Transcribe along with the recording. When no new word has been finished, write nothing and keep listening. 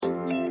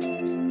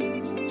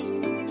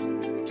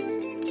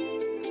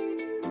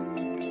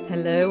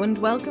Hello and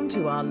welcome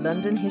to our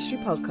London History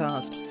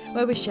Podcast,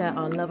 where we share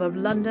our love of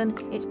London,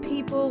 its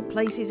people,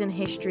 places and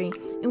history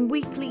in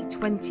weekly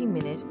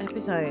 20-minute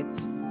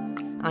episodes.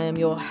 I am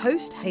your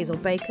host, Hazel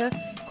Baker,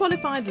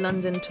 qualified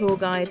London tour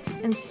guide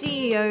and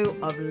CEO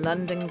of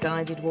London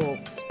Guided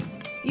Walks.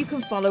 You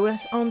can follow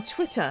us on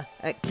Twitter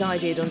at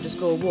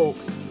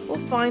guided_walks or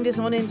find us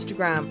on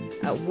Instagram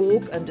at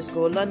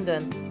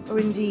walk_London, or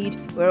indeed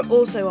we're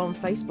also on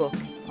Facebook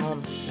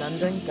on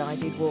London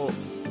Guided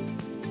Walks.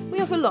 We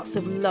offer lots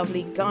of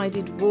lovely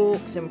guided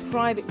walks and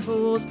private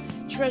tours,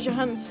 treasure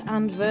hunts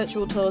and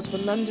virtual tours for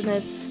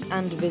Londoners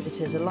and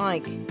visitors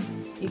alike.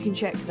 You can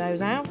check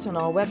those out on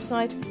our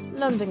website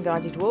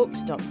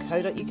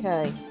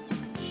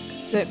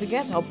londonguidedwalks.co.uk. Don't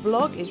forget, our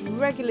blog is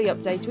regularly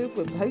updated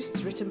with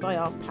posts written by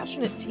our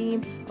passionate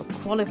team of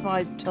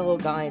qualified tour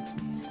guides,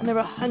 and there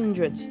are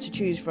hundreds to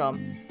choose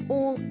from,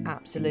 all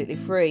absolutely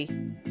free.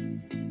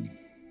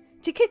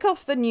 To kick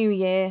off the new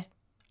year,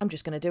 I'm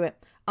just going to do it.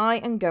 I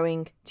am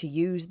going to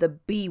use the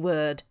B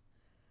word,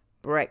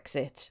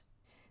 Brexit.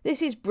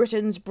 This is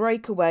Britain's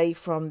breakaway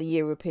from the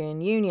European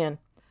Union.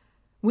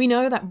 We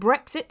know that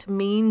Brexit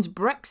means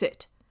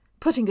Brexit.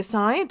 Putting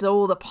aside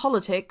all the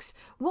politics,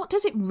 what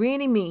does it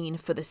really mean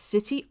for the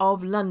City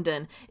of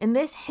London in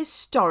this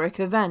historic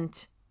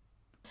event?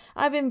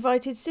 I've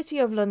invited City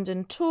of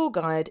London tour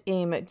guide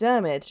Ian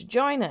McDermott to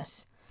join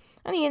us,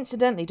 and he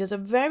incidentally does a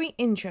very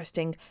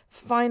interesting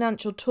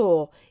financial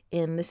tour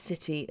in the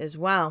city as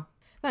well.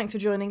 Thanks for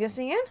joining us,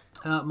 Ian.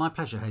 My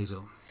pleasure,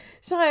 Hazel.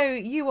 So,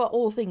 you are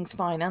all things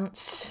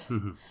finance,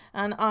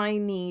 and I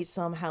need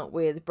some help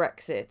with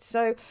Brexit.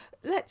 So,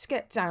 let's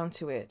get down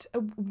to it.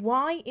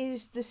 Why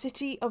is the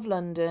City of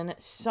London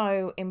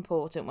so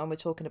important when we're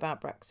talking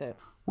about Brexit?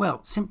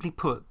 Well, simply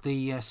put,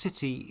 the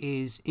city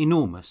is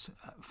enormous.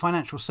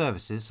 Financial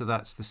services, so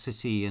that's the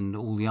city and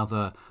all the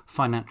other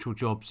financial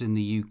jobs in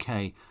the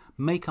UK,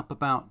 make up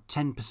about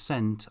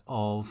 10%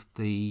 of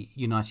the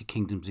United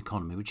Kingdom's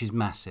economy, which is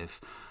massive.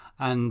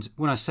 And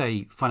when I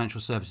say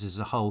financial services as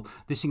a whole,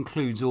 this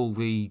includes all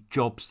the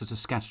jobs that are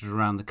scattered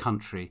around the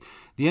country.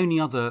 The only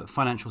other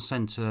financial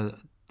centre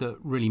that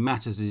really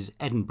matters is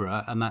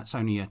Edinburgh, and that's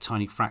only a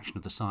tiny fraction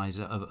of the size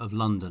of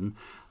London,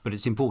 but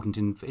it's important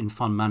in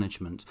fund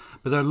management.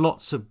 But there are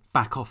lots of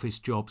back office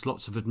jobs,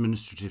 lots of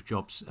administrative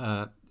jobs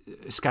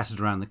scattered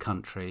around the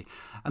country,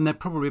 and there are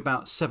probably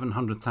about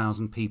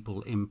 700,000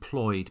 people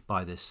employed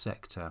by this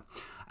sector.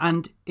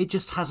 And it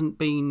just hasn't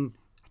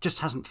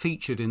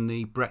featured in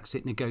the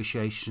Brexit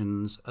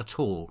negotiations at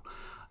all.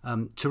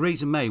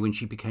 Theresa May, when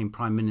she became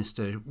Prime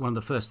Minister, one of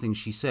the first things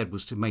she said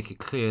was to make it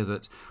clear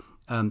that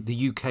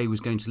the UK was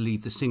going to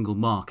leave the single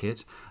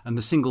market, and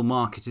the single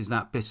market is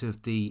that bit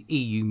of the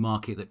EU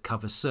market that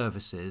covers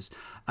services,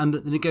 and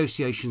that the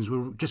negotiations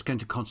were just going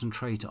to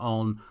concentrate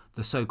on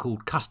the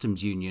so-called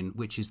customs union,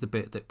 which is the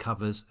bit that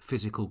covers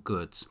physical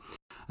goods.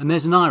 And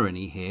there's an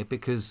irony here,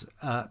 because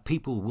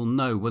people will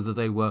know whether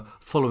they were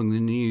following the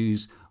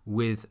news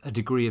with a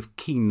degree of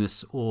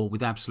keenness or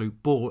with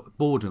absolute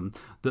boredom,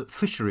 that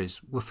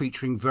fisheries were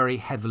featuring very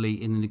heavily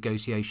in the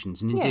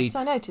negotiations. And indeed, yes,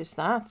 I noticed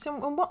that. So,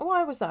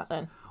 why was that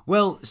then?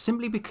 Well,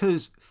 simply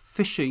because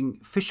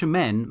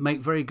fishermen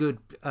make very good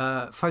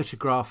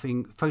photograph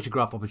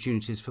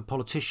opportunities for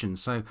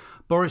politicians. So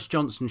Boris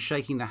Johnson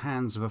shaking the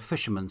hands of a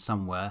fisherman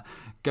somewhere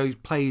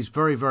plays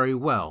very, very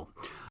well.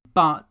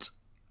 But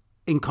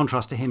in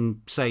contrast to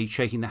him, say,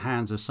 shaking the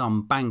hands of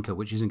some banker,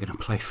 which isn't going to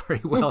play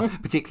very well,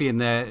 particularly in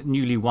their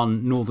newly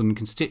won northern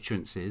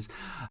constituencies.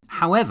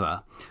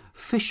 However,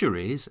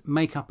 fisheries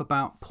make up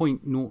about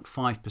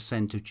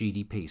 0.05% of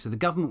GDP. So the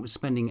government was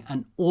spending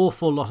an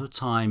awful lot of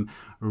time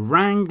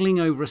wrangling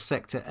over a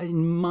sector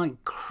in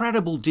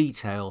incredible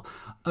detail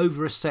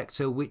over a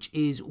sector which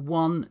is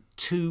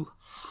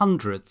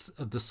 1/200th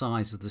of the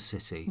size of the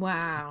city.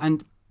 Wow.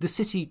 And the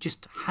city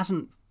just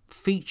hasn't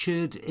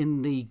featured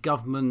in the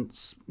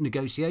government's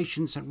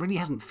negotiations. It really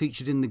hasn't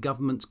featured in the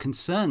government's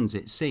concerns,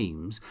 it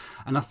seems.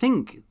 And I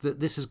think that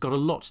this has got a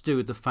lot to do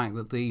with the fact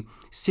that the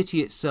city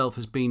itself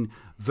has been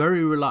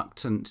very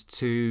reluctant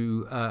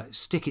to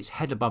stick its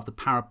head above the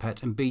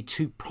parapet and be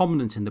too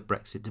prominent in the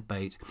Brexit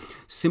debate,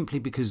 simply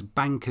because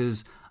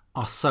bankers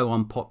are so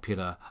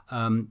unpopular,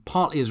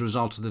 partly as a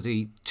result of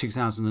the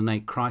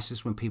 2008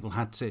 crisis, when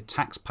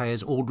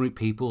taxpayers, ordinary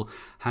people,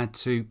 had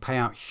to pay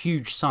out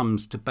huge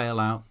sums to bail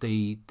out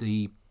the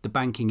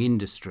banking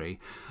industry.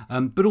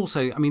 But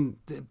also, I mean,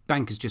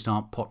 bankers just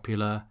aren't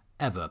popular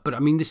ever. But I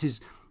mean, this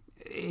is,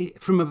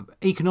 from an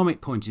economic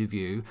point of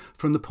view,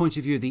 from the point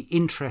of view of the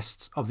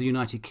interests of the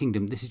United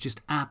Kingdom, this is just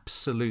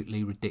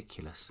absolutely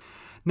ridiculous.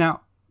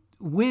 Now,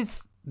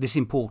 with this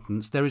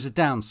importance, there is a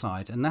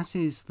downside, and that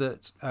is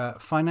that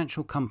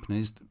financial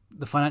companies,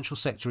 the financial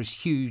sector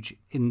is huge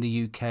in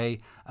the UK,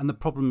 and the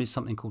problem is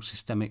something called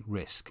systemic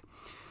risk.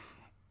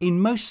 In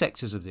most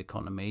sectors of the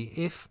economy,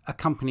 if a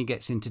company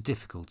gets into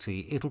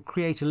difficulty, it'll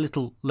create a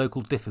little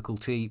local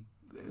difficulty,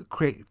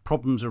 create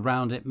problems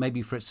around it,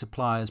 maybe for its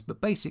suppliers,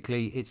 but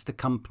basically it's the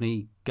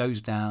company goes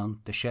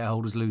down, the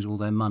shareholders lose all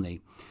their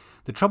money.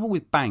 The trouble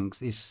with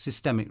banks is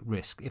systemic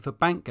risk. If a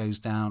bank goes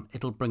down,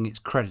 it'll bring its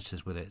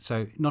creditors with it.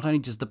 So not only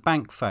does the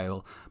bank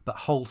fail, but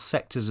whole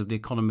sectors of the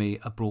economy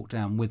are brought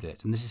down with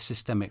it. And this is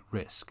systemic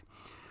risk.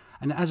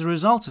 And as a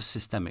result of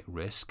systemic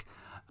risk,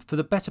 for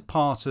the better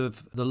part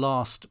of the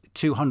last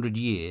 200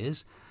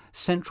 years,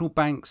 central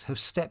banks have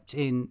stepped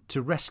in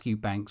to rescue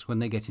banks when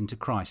they get into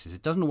crisis.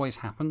 It doesn't always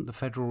happen. The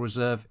Federal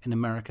Reserve in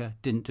America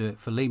didn't do it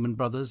for Lehman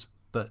Brothers,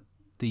 but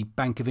the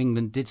Bank of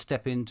England did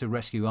step in to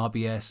rescue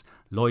RBS,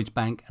 Lloyds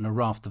Bank, and a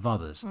raft of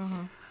others.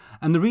 Mm-hmm.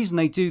 And the reason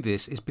they do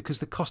this is because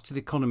the cost to the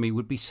economy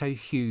would be so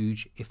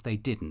huge if they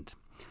didn't.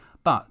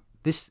 But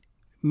this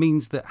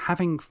means that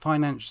having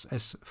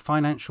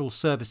financial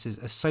services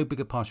as so big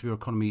a part of your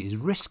economy is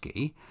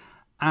risky,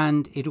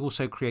 and it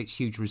also creates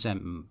huge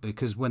resentment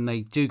because when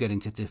they do get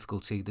into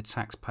difficulty, the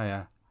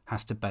taxpayer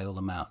has to bail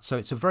them out. So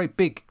it's a very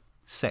big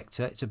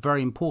sector, it's a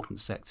very important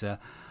sector,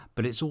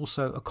 but it's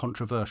also a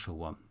controversial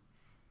one.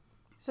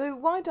 So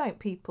why don't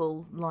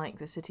people like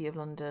the City of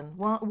London?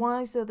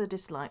 Why is there the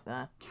dislike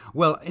there?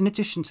 Well, in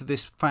addition to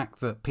this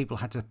fact that people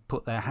had to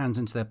put their hands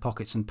into their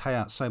pockets and pay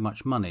out so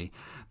much money,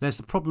 there's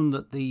the problem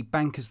that the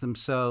bankers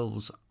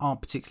themselves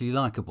aren't particularly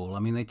likeable. I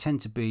mean, they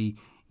tend to be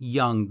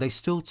young, they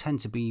still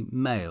tend to be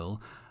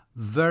male,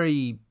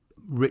 very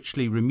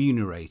richly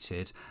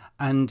remunerated,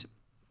 and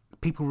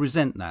people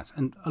resent that.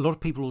 And a lot of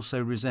people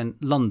also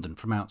resent London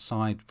from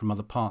outside, from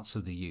other parts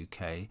of the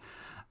UK.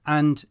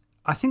 And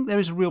I think there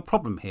is a real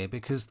problem here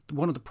because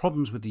one of the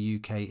problems with the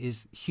UK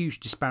is huge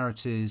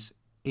disparities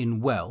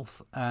in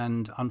wealth,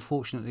 and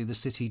unfortunately the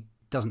city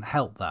doesn't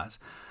help that.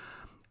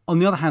 On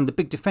the other hand, the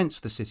big defence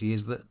for the city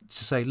is that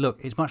to say, look,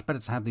 it's much better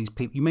to have these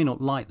people, you may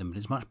not like them, but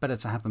it's much better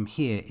to have them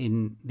here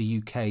in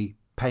the UK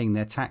paying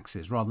their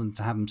taxes rather than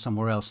to have them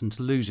somewhere else and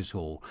to lose it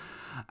all.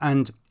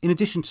 And in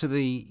addition to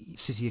the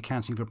city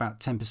accounting for about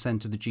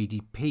 10% of the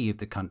GDP of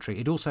the country,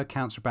 it also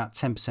accounts for about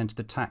 10% of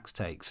the tax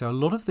take. So a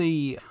lot of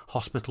the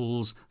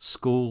hospitals,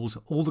 schools,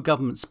 all the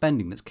government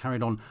spending that's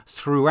carried on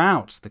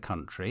throughout the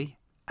country,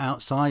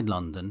 outside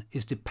London,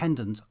 is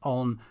dependent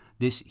on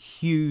this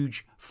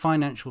huge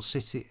financial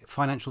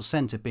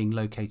centre being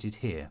located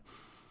here.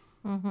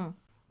 Mm-hmm.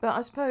 But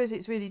I suppose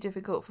it's really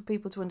difficult for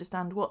people to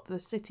understand what the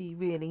city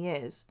really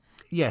is.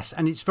 Yes,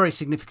 and it's very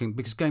significant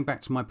because going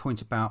back to my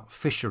point about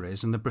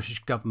fisheries and the British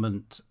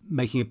government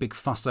making a big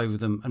fuss over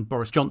them and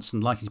Boris Johnson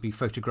liking to be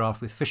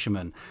photographed with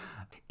fishermen,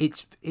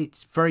 it's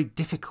very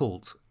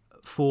difficult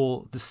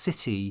for the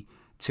city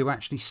to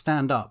actually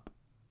stand up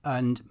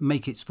and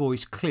make its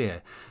voice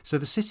clear. So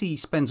the city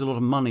spends a lot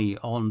of money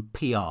on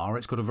PR.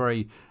 It's got a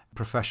very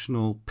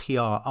professional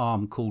PR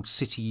arm called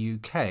City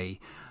UK,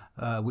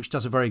 which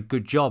does a very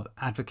good job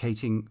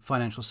advocating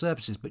financial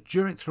services. But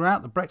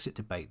throughout the Brexit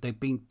debate, they've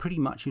been pretty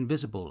much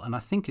invisible. And I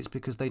think it's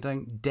because they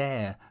don't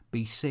dare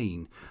be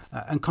seen.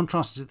 And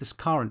contrasted to this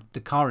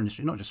the car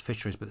industry, not just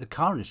fisheries, but the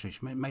car industry,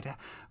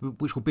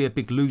 which will be a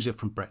big loser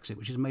from Brexit,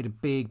 which has made a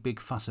big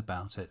fuss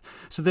about it.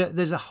 So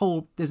there's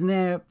an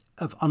air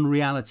of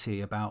unreality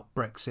about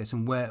Brexit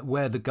and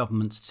where the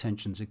government's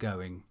attentions are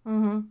going.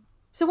 Mm-hmm.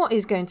 So what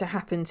is going to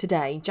happen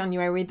today,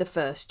 January the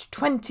 1st,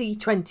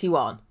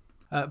 2021?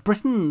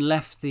 Britain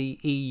left the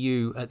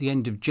EU at the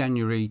end of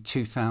January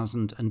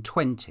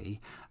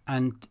 2020,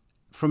 and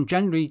from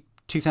January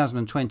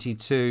 2020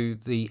 to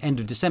the end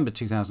of December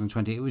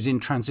 2020, it was in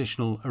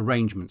transitional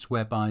arrangements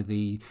whereby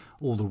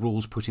all the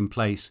rules put in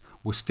place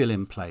were still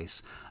in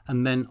place.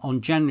 And then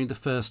on January the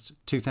 1st,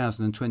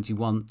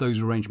 2021,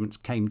 those arrangements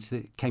came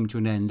to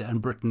an end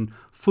and Britain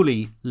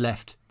fully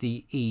left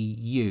the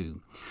EU.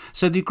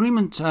 So the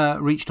agreement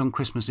reached on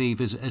Christmas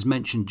Eve, as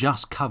mentioned,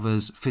 just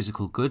covers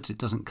physical goods. It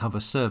doesn't cover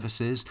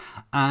services.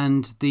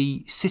 And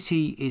the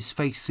city is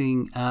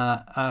facing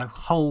a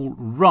whole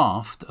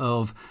raft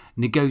of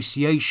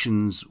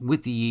negotiations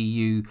with the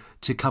EU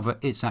to cover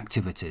its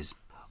activities.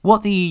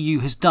 What the EU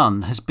has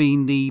done has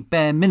been the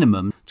bare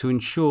minimum to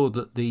ensure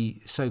that the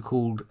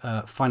so-called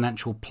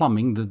financial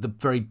plumbing, the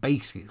very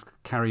basics,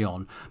 carry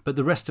on, but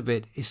the rest of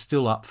it is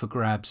still up for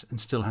grabs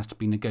and still has to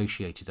be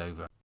negotiated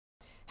over.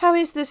 How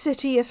is the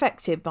city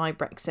affected by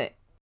Brexit?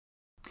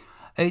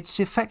 It's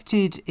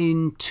affected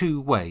in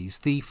two ways.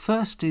 The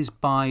first is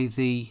by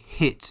the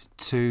hit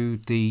to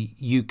the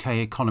UK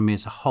economy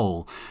as a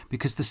whole,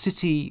 because the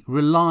city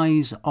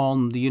relies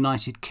on the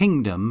United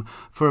Kingdom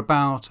for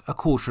about a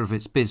quarter of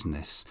its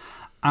business.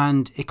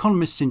 And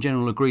economists in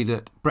general agree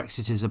that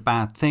Brexit is a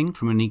bad thing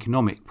from an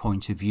economic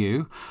point of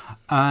view.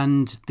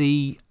 And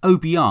the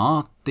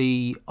OBR,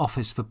 the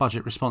Office for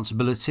Budget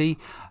Responsibility,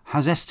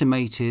 has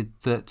estimated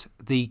that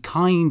the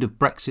kind of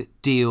Brexit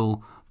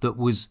deal that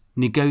was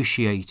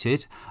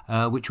negotiated,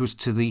 which was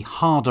to the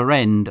harder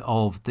end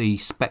of the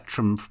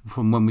spectrum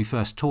from when we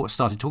first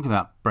started talking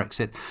about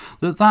Brexit,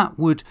 that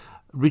would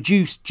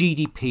reduce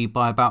GDP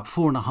by about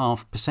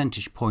 4.5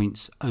 percentage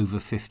points over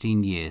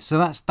 15 years. So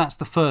that's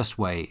the first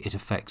way it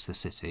affects the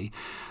city.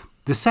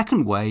 The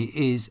second way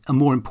is a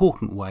more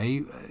important way,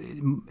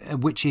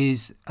 which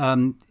is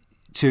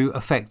to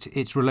affect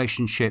its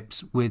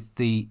relationships with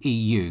the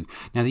EU.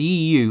 Now, the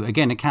EU,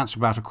 again, accounts for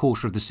about a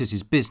quarter of the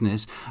city's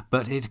business,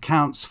 but it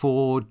accounts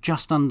for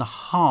just under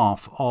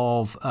half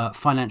of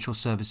financial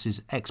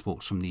services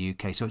exports from the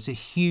UK. So it's a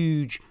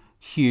huge,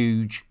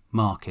 huge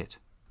market.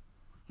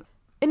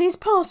 And is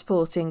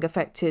passporting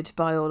affected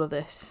by all of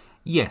this?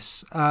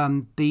 Yes,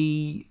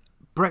 the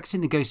Brexit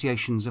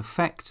negotiations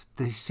affect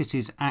the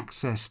city's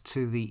access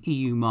to the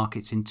EU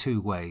markets in two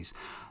ways.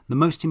 The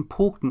most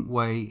important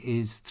way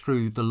is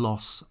through the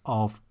loss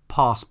of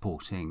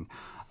passporting.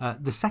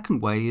 The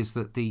second way is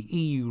that the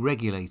EU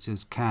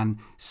regulators can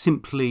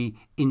simply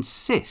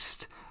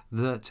insist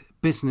that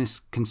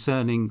business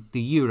concerning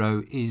the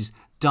euro is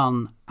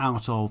done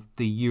out of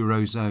the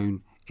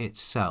Eurozone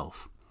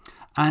itself.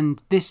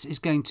 And this is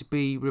going to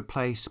be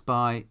replaced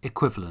by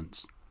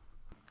equivalence.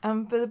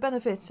 And for the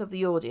benefit of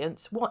the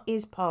audience, what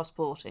is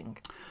passporting?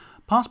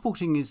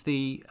 Passporting is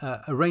the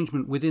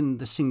arrangement within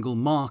the single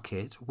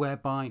market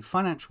whereby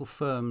financial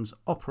firms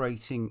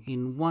operating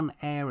in one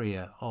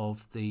area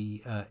of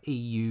the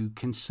EU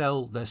can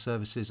sell their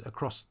services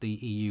across the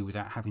EU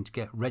without having to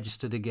get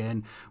registered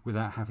again,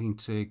 without having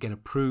to get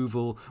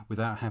approval,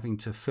 without having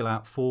to fill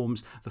out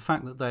forms. The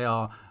fact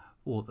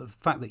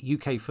that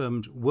UK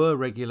firms were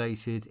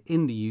regulated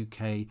in the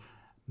UK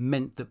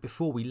meant that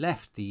before we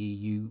left the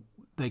EU,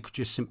 they could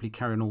just simply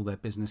carry on all their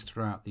business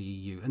throughout the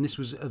EU. And this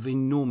was of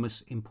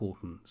enormous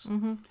importance.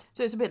 Mm-hmm.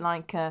 So it's a bit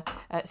like a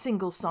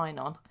single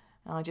sign-on.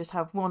 I just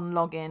have one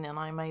login and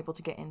I'm able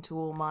to get into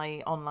all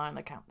my online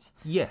accounts.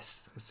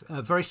 Yes,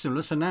 very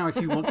similar. So now if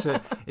you want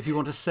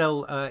to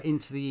sell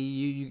into the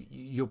EU,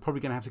 you're probably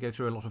going to have to go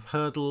through a lot of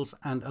hurdles,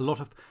 and a lot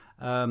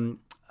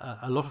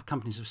of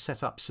companies have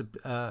set up,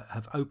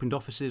 have opened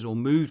offices or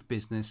moved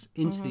business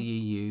into the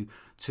EU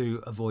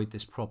to avoid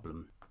this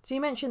problem. So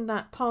you mentioned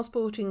that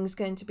passporting is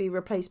going to be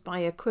replaced by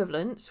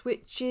equivalence,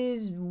 which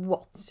is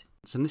what?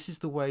 So this is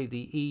the way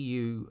the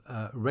EU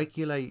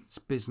regulates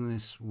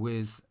business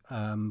with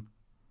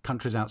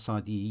countries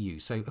outside the EU.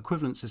 So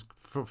equivalence is,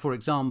 for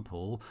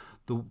example,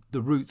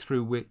 the route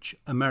through which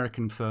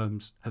American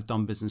firms have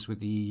done business with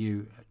the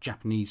EU,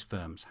 Japanese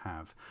firms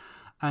have.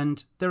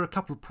 And there are a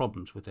couple of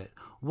problems with it.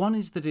 One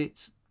is that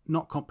it's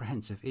not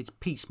comprehensive, it's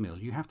piecemeal.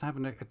 You have to have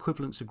an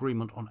equivalence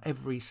agreement on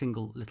every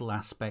single little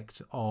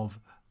aspect of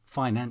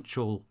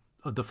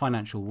the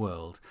financial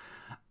world,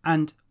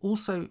 and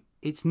also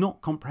it's not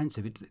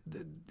comprehensive.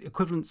 The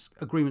equivalence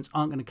agreements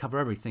aren't going to cover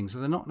everything, so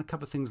they're not going to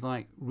cover things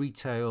like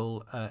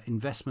retail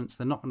investments.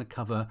 They're not going to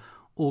cover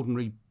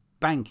ordinary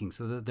banking,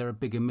 so that there are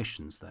big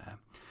omissions there.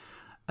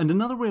 And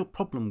another real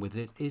problem with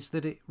it is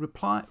that it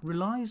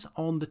relies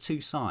on the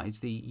two sides,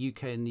 the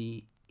UK and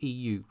the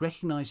EU,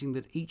 recognising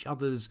that each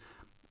other's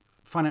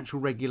financial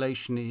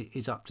regulation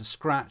is up to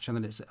scratch and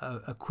that it's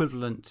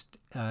equivalent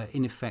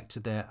in effect to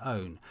their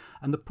own.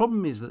 And the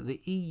problem is that the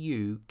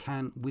EU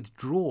can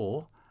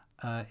withdraw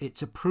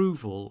its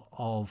approval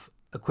of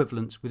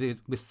equivalence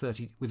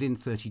within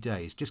 30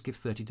 days, just give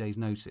 30 days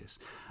notice.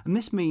 And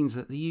this means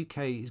that the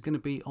UK is going to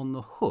be on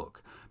the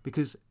hook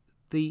because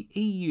the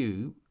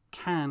EU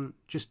can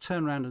just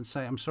turn around and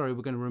say, I'm sorry,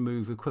 we're going to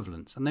remove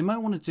equivalence. And they might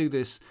want to do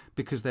this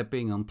because they're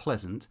being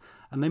unpleasant,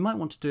 and they might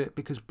want to do it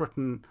because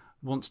Britain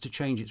wants to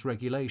change its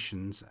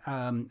regulations,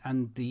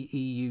 and the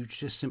EU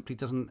just simply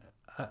doesn't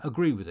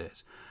agree with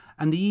it.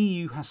 And the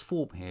EU has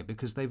form here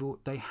because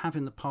they have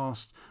in the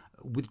past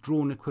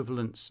withdrawn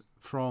equivalence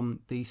from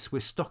the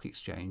Swiss Stock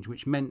Exchange,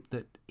 which meant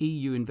that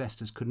EU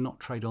investors could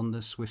not trade on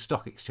the Swiss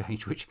Stock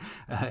Exchange, which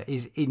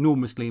is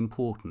enormously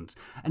important.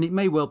 And it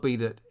may well be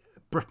that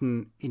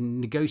Britain, in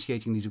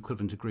negotiating these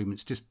equivalent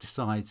agreements, just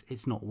decides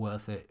it's not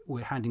worth it.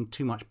 We're handing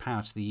too much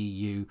power to the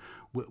EU.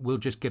 We'll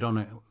just get on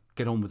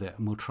with it,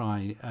 and we'll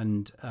try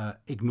and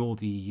ignore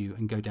the EU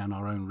and go down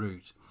our own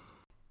route.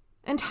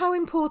 And how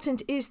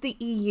important is the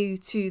EU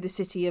to the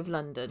City of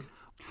London?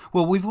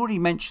 Well, we've already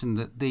mentioned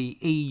that the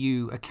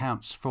EU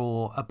accounts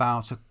for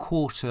about a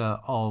quarter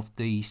of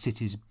the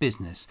city's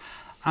business.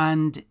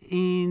 And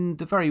in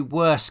the very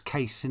worst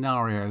case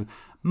scenario,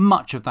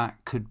 much of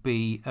that could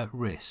be at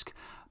risk.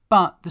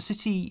 But the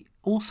city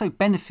also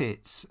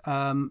benefits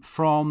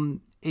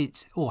from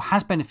its, or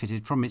has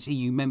benefited from its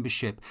EU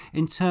membership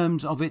in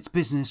terms of its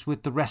business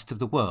with the rest of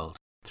the world.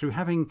 Through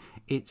having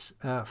its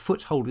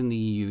foothold in the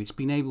EU, it's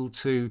been able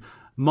to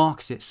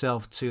market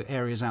itself to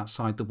areas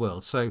outside the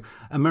world. So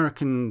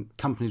American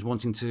companies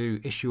wanting to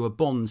issue a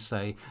bond,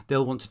 say,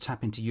 they'll want to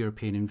tap into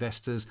European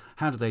investors.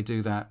 How do they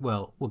do that?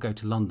 Well, we'll go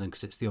to London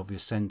because it's the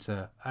obvious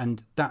centre,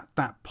 and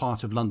that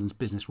part of London's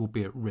business will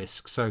be at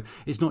risk. So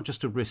it's not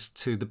just a risk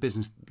to the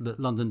business that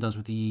London does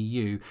with the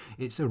EU,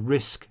 it's a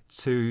risk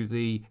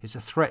it's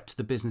a threat to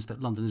the business that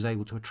London is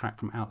able to attract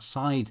from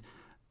outside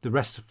the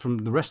rest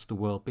of the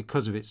world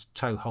because of its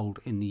toehold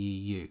in the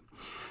EU.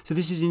 So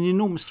this is an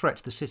enormous threat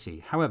to the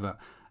city. However,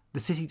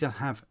 the city does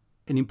have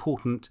an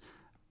important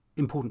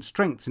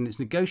strengths in its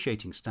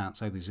negotiating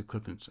stance over these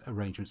equivalent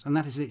arrangements, and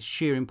that is its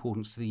sheer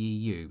importance to the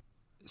EU.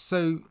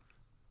 So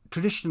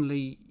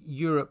traditionally,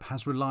 Europe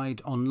has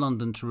relied on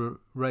London to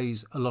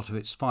raise a lot of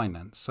its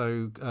finance.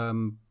 So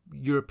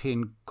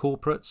European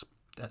corporates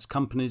that's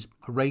companies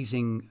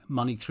raising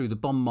money through the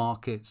bond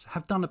markets,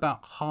 have done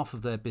about half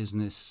of their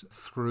business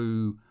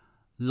through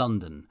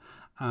London.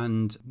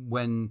 And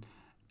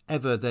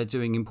whenever they're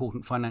doing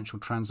important financial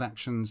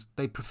transactions,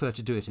 they prefer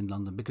to do it in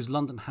London because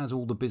London has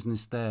all the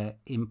business there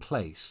in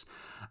place.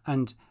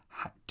 And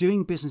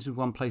doing business in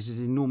one place is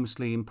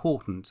enormously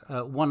important.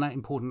 One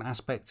important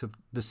aspect of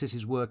the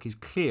city's work is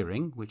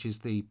clearing, which is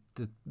the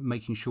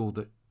making sure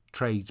that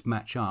trades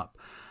match up.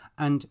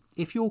 And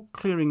if you're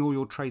clearing all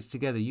your trades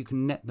together, you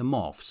can net them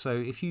off. So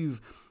if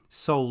you've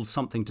sold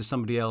something to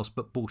somebody else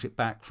but bought it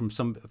back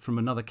from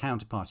another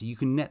counterparty, you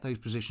can net those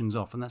positions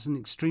off, and that's an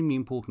extremely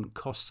important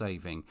cost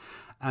saving.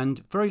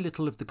 And very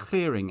little of the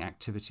clearing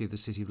activity of the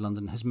City of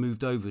London has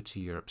moved over to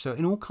Europe. So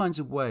in all kinds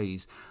of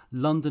ways,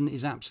 London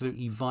is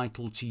absolutely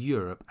vital to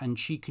Europe, and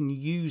she can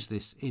use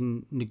this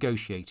in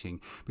negotiating.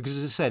 Because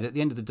as I said, at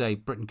the end of the day,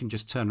 Britain can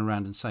just turn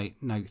around and say,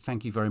 no,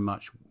 thank you very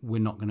much, we're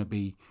not going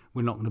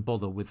to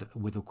bother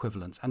with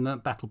equivalence. And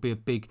that'll be a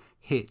big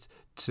hit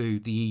to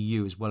the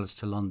EU as well as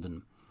to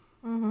London.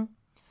 Mm-hmm.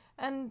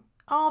 And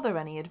are there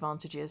any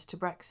advantages to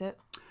Brexit?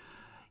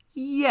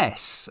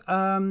 Yes.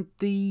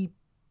 The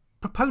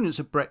proponents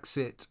of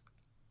Brexit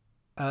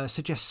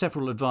suggest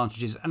several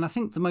advantages, and I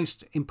think the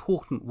most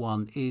important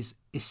one is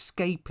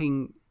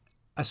escaping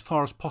as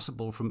far as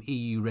possible from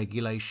EU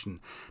regulation.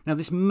 Now,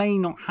 this may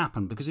not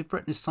happen because if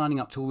Britain is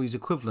signing up to all these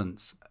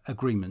equivalence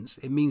agreements,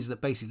 it means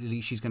that basically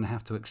she's going to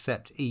have to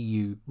accept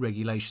EU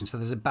regulation. So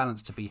there's a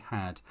balance to be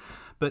had.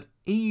 But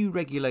EU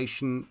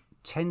regulation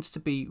tends to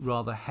be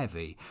rather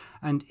heavy.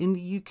 And in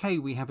the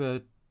UK, we have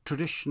a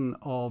tradition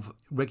of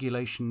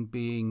regulation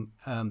being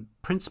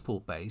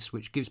principle-based,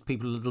 which gives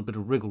people a little bit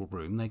of wriggle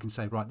room. They can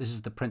say, right, this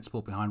is the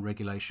principle behind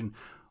regulation.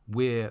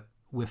 We're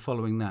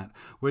following that.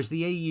 Whereas the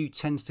EU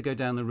tends to go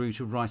down the route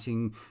of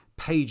writing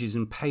pages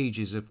and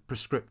pages of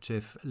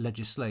prescriptive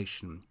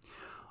legislation.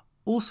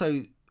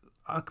 Also,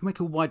 I can make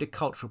a wider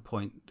cultural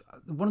point.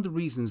 One of the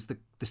reasons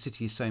the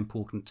city is so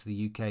important to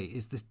the UK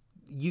is the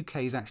UK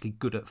is actually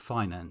good at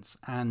finance,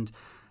 and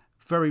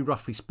very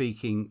roughly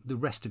speaking, the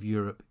rest of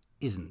Europe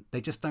isn't.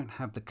 They just don't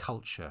have the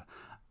culture.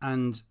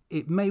 And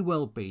it may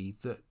well be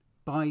that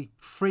by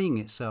freeing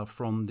itself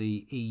from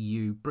the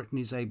EU, Britain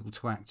is able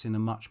to act in a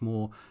much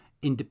more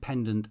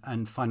independent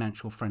and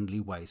financial friendly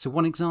way. So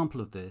one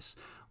example of this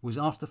was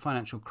after the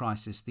financial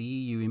crisis, the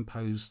EU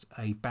imposed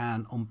a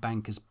ban on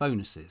bankers'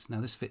 bonuses.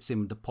 Now, this fits in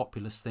with the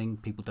populist thing.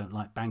 People don't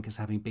like bankers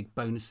having big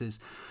bonuses.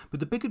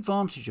 But the big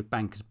advantage of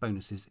bankers'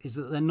 bonuses is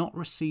that they're not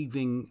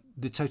receiving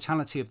the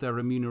totality of their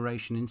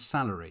remuneration in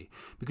salary.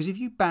 Because if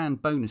you ban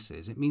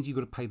bonuses, it means you've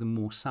got to pay them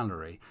more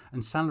salary.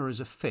 And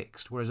salaries are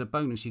fixed, whereas a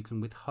bonus you can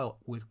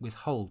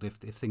withhold if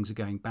things are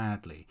going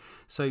badly.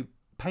 So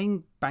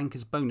paying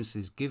bankers'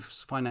 bonuses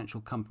gives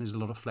financial companies a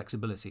lot of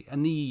flexibility,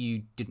 and the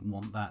EU didn't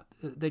want that.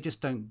 They just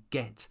don't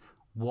get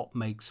what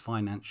makes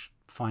finance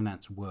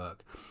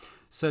work.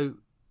 So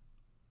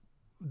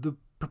the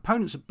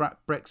proponents of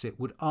Brexit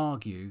would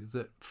argue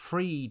that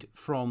freed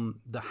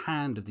from the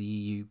hand of the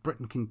EU,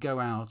 Britain can go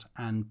out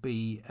and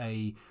be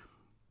a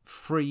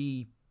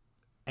free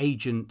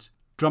agent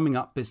drumming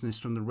up business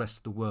from the rest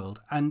of the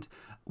world. And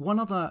one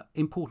other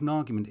important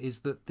argument is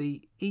that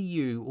the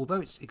EU, although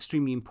it's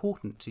extremely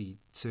important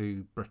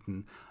to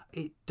Britain,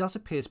 it does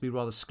appear to be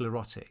rather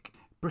sclerotic.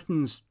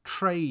 Britain's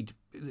trade,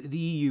 the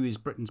EU is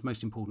Britain's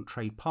most important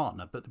trade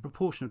partner, but the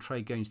proportion of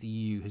trade going to the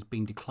EU has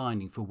been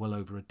declining for well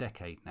over a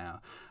decade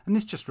now. And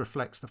this just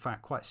reflects the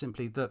fact, quite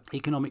simply, that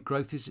economic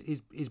growth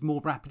is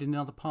more rapid in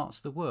other parts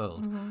of the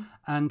world. Mm-hmm.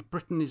 And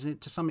Britain is,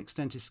 to some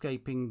extent,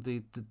 escaping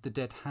the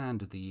dead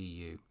hand of the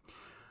EU.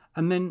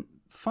 And then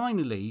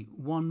finally,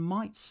 one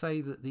might say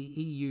that the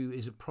EU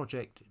is a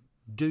project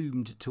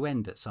doomed to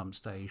end at some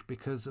stage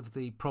because of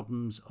the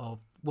problems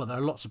of, well, there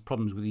are lots of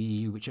problems with the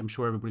EU, which I'm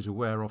sure everybody's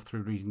aware of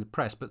through reading the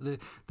press, but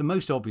the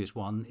most obvious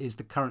one is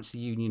the currency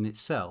union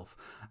itself.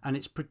 And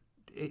it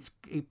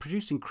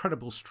produced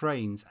incredible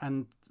strains,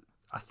 and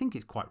I think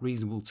it's quite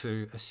reasonable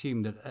to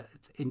assume that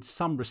in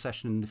some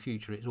recession in the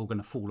future, it's all going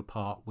to fall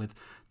apart with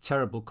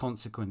terrible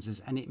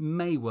consequences. And it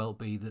may well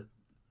be that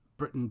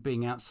Britain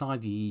being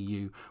outside the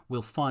EU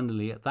will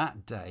finally, at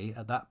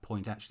that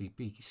point, actually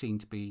be seen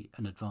to be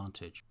an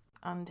advantage.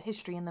 And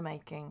history in the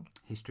making.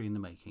 History in the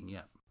making,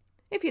 yeah.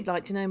 If you'd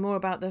like to know more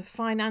about the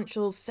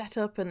financial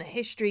setup and the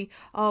history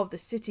of the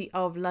City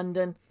of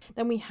London,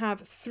 then we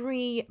have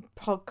 3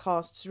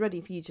 podcasts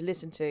ready for you to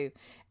listen to.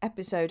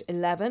 Episode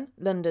 11,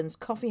 London's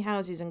Coffee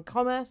Houses and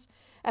Commerce.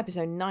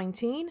 Episode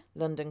 19,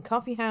 London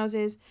Coffee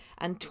Houses.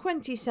 And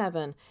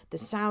 27, the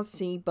South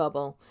Sea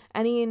Bubble.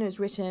 And Ian has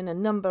written a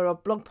number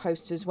of blog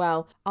posts as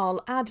well.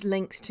 I'll add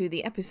links to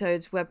the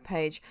episode's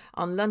webpage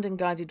on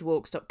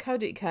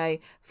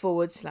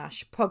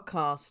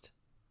londonguidedwalks.co.uk/podcast.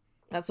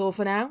 That's all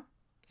for now.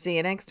 See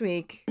you next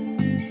week.